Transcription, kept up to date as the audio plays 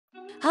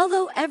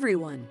Hello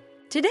everyone!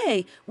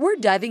 Today, we're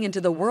diving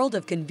into the world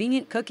of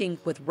convenient cooking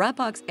with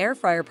Wrapok's air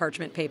fryer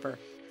parchment paper.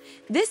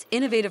 This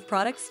innovative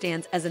product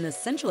stands as an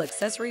essential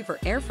accessory for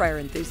air fryer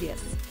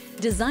enthusiasts,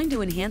 designed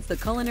to enhance the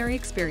culinary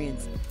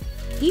experience.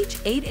 Each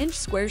 8-inch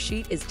square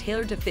sheet is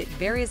tailored to fit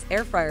various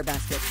air fryer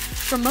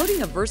baskets,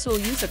 promoting a versatile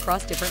use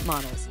across different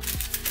models.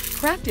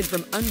 Crafted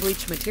from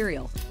unbleached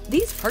material,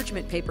 these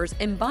parchment papers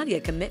embody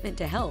a commitment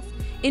to health,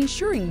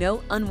 ensuring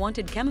no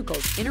unwanted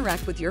chemicals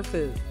interact with your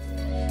food.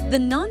 The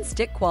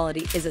non-stick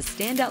quality is a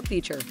standout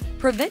feature,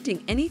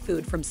 preventing any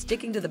food from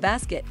sticking to the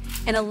basket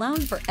and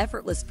allowing for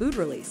effortless food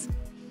release.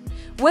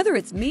 Whether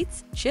it's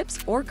meats, chips,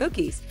 or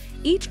cookies,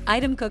 each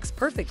item cooks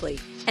perfectly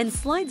and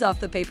slides off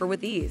the paper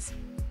with ease.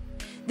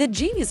 The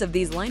genius of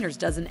these liners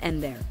doesn't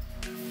end there.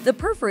 The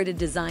perforated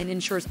design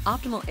ensures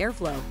optimal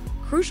airflow,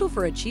 crucial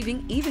for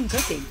achieving even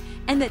cooking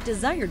and that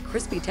desired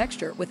crispy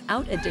texture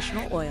without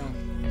additional oil.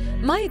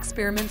 My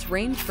experiments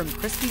ranged from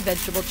crispy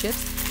vegetable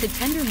chips to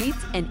tender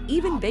meats and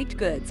even baked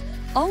goods,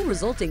 all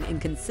resulting in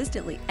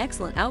consistently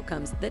excellent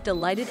outcomes that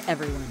delighted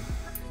everyone.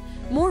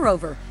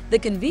 Moreover, the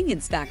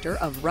convenience factor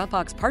of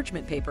Wrapok's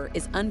parchment paper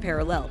is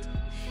unparalleled.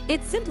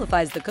 It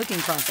simplifies the cooking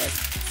process,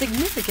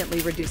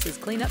 significantly reduces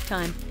cleanup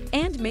time,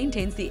 and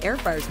maintains the air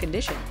fryer's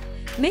condition,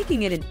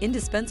 making it an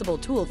indispensable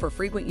tool for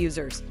frequent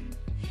users.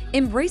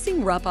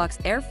 Embracing Wrapok's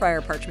air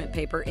fryer parchment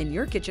paper in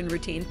your kitchen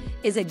routine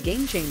is a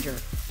game changer.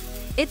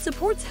 It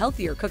supports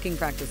healthier cooking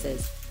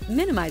practices,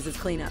 minimizes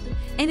cleanup,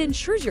 and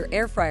ensures your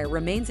air fryer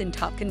remains in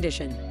top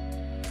condition.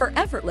 For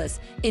effortless,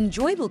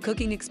 enjoyable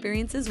cooking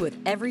experiences with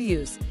every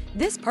use,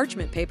 this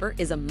parchment paper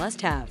is a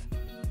must-have.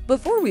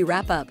 Before we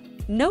wrap up,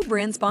 no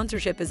brand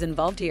sponsorship is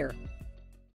involved here.